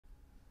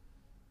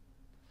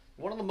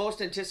One of the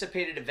most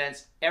anticipated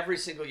events every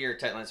single year at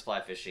Tightline's Fly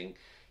Fishing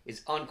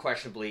is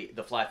unquestionably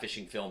the Fly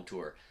Fishing Film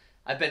Tour.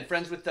 I've been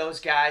friends with those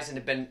guys and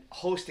have been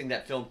hosting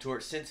that film tour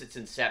since its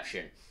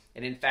inception.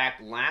 And in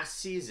fact, last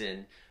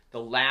season, the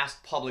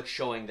last public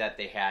showing that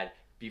they had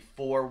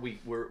before we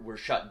were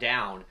shut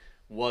down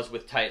was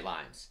with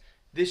Tightlines.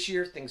 This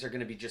year, things are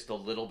going to be just a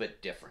little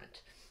bit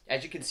different.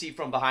 As you can see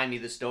from behind me,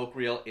 the Stoke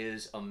Reel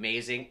is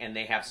amazing, and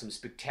they have some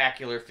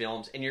spectacular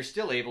films, and you're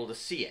still able to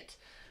see it.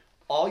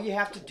 All you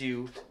have to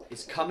do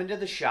is come into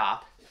the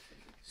shop,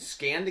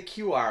 scan the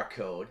QR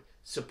code,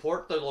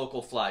 support the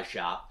local fly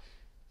shop.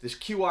 This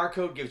QR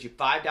code gives you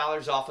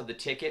 $5 off of the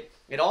ticket.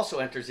 It also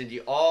enters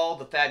into all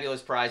the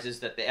fabulous prizes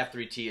that the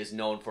F3T is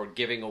known for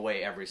giving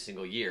away every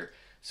single year.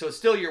 So it's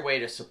still your way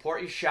to support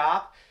your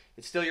shop.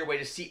 It's still your way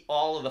to see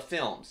all of the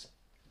films.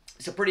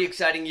 It's a pretty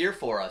exciting year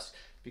for us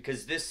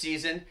because this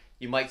season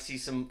you might see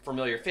some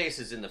familiar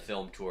faces in the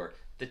film tour.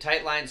 The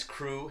Tightlines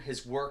crew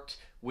has worked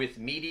with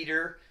Meat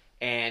Eater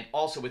and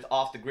also with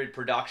Off the Grid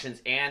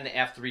Productions and the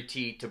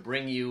F3T to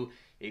bring you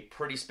a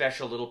pretty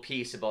special little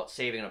piece about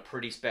saving a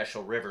pretty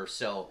special river.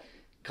 So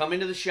come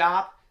into the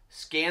shop,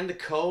 scan the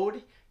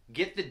code,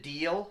 get the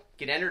deal,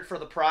 get entered for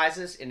the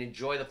prizes, and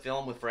enjoy the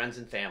film with friends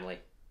and family.